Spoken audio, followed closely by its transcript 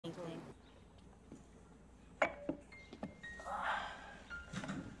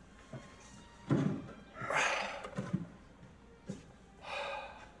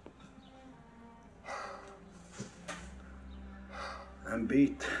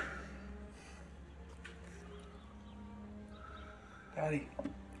Daddy,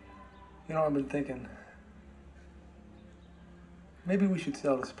 you know, I've been thinking, maybe we should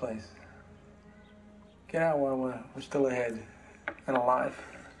sell this place. Get out while we're still ahead and alive.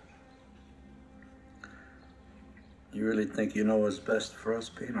 You really think you know what's best for us,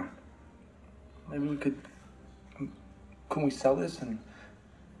 Pino? Maybe we could we sell this and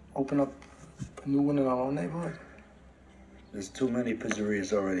open up a new one in our own neighborhood? There's too many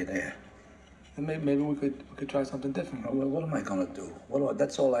pizzerias already there. And maybe we could try something different. Well, what am I gonna do?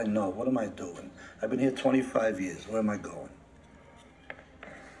 That's all I know. What am I doing? I've been here 25 years. Where am I going?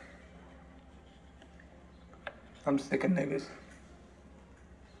 I'm sick of niggas.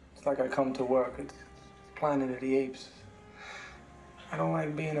 It's like I come to work. It's Planet of the Apes. I don't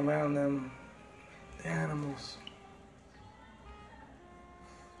like being around them. The animals.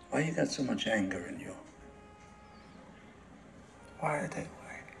 Why you got so much anger in you? Why?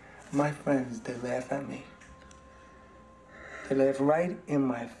 My friends, they laugh at me. They laugh right in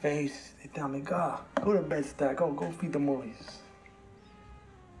my face. They tell me, go to bed, Stack. Go feed the movies.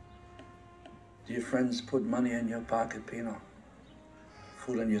 Do your friends put money in your pocket, Pino?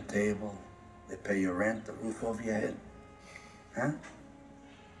 Food on your table? They pay your rent, the roof over your head? Huh?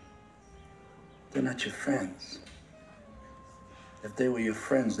 They're not your friends. If they were your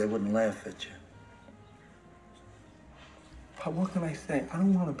friends, they wouldn't laugh at you. But what can I say? I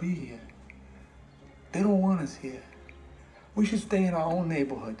don't want to be here. They don't want us here. We should stay in our own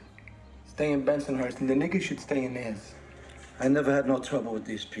neighborhood. Stay in Bensonhurst, and the niggas should stay in theirs. I never had no trouble with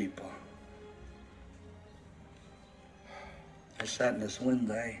these people. I sat in this wind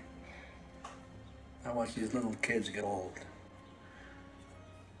day. I watched these little kids get old.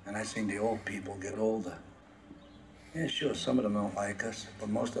 And I seen the old people get older. Yeah, sure, some of them don't like us, but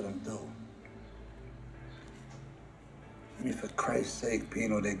most of them do. I mean, for Christ's sake,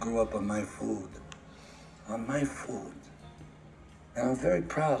 Pino, they grew up on my food. On my food. And I'm very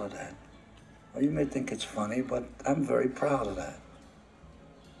proud of that. Well, you may think it's funny, but I'm very proud of that.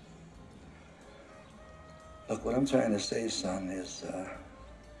 Look, what I'm trying to say, son, is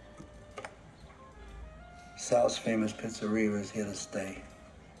Sal's Famous Pizzeria is here to stay.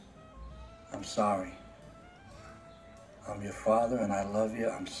 I'm sorry. I'm your father and I love you.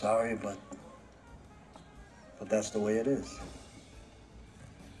 I'm sorry, but that's the way it is.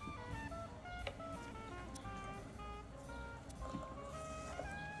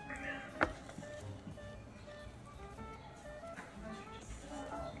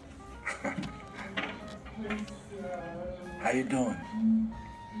 How you doing?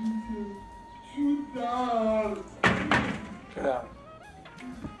 Get out.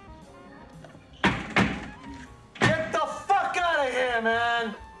 Get the fuck out of here,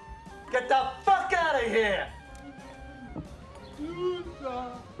 man! Get the fuck out of here!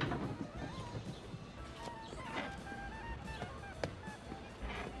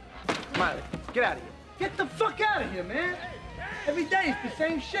 Smiley, get out of here. Get the fuck out of here, man. Every day it's the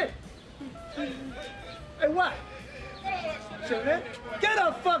same shit. Hey, what? Say, man, get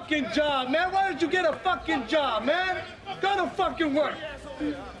a fucking job, man. Why don't you get a fucking job, man? Go to fucking work.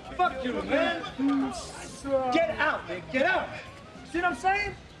 Fuck you, man. Get out, man. Get out. See what I'm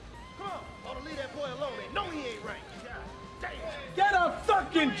saying? Come on. Ought to leave that boy alone. They know he ain't right. God damn. Get a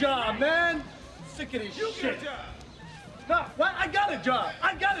fucking job, man. Sick of this shit. You get a job. No, what? I got a job.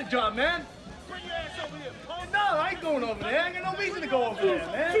 I got a job, man. Bring your ass over here, punk. No, I ain't going over there. I ain't got no reason to go over there,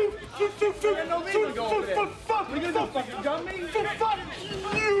 man. I got no reason to go over there. What are you gonna do, fucking dumb me? Fuck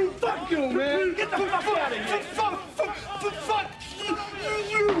you! Fuck you, man! Get the fuck out of here! Fuck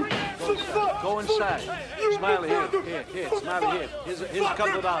you! Go inside. Smiley, here, Smiley, here. Here's a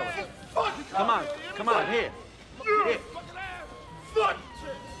couple of dollars. Come on, here. Fuck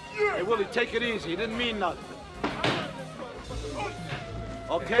you! Hey, Willie, take it easy. He didn't mean nothing.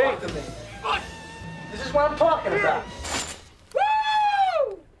 Okay? This is what I'm talking about.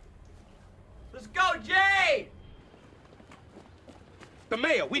 Woo! Let's go, Jay! The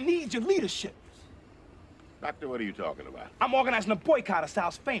mayor, we need your leadership. Doctor, what are you talking about? I'm organizing a boycott of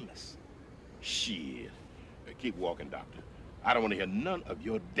Sal's Famous. Shit. Hey, keep walking, doctor. I don't want to hear none of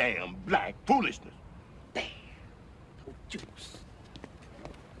your damn black foolishness. Damn. Oh, juice.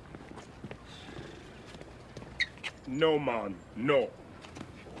 No, man. No.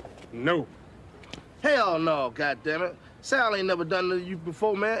 No. Hell no, goddammit. Sal ain't never done nothing to you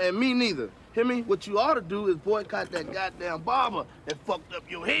before, man, and me neither. Hear me? What you ought to do is boycott that goddamn barber that fucked up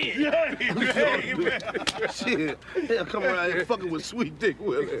your head. Yeah, man. Shit. He'll come around here fucking with Sweet Dick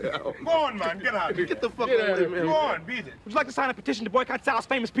Willie. Go on, man. Get out of here. Get the fuck out of here, man. Go on, beat it. Would you like to sign a petition to boycott Sal's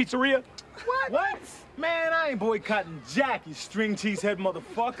famous pizzeria? What? Man, I ain't boycotting Jack, you string cheese head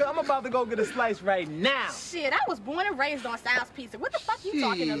motherfucker. I'm about to go get a slice right now. Shit, I was born and raised on Sal's Pizza. What the fuck you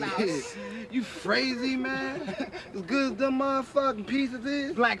talking about? You crazy, man? As good as them motherfucking pizzas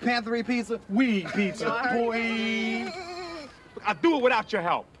is. Black Panther pizza, weed pizza, boy. I'll do it without your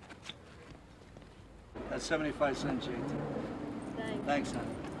help. That's 75 cents, JT. Thanks, honey.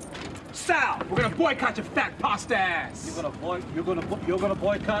 Sal, we're gonna boycott your fat pasta ass. You're gonna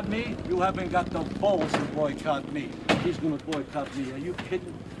boycott me? You haven't got the balls to boycott me. He's gonna boycott me. Are you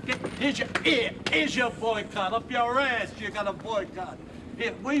kidding? Here's your boycott. Up your ass, you got a boycott.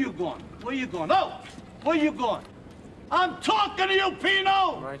 Here, where you going? Where you going? Oh, where you going? I'm talking to you,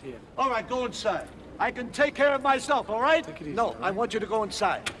 Pino! Right here. All right, go inside. I can take care of myself, all right? Take it easy, No, all right? I want you to go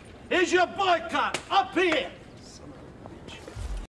inside. Here's your boycott, up here.